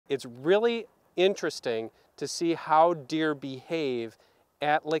It's really interesting to see how deer behave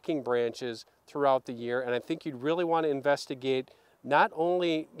at licking branches throughout the year. And I think you'd really want to investigate not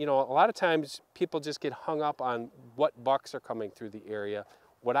only, a lot of times people just get hung up on what bucks are coming through the area.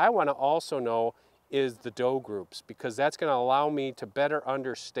 What I want to also know is the doe groups, because that's going to allow me to better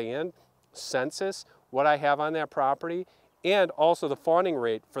understand census, what I have on that property, and also the fawning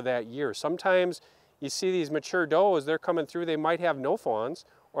rate for that year. Sometimes you see these mature does, they're coming through, they might have no fawns,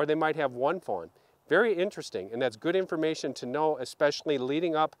 or they might have one fawn. Very interesting, and that's good information to know, especially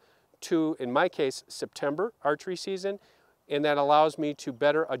leading up to, in my case, September archery season, and that allows me to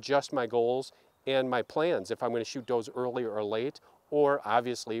better adjust my goals and my plans if I'm going to shoot does early or late, or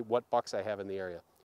obviously what bucks I have in the area.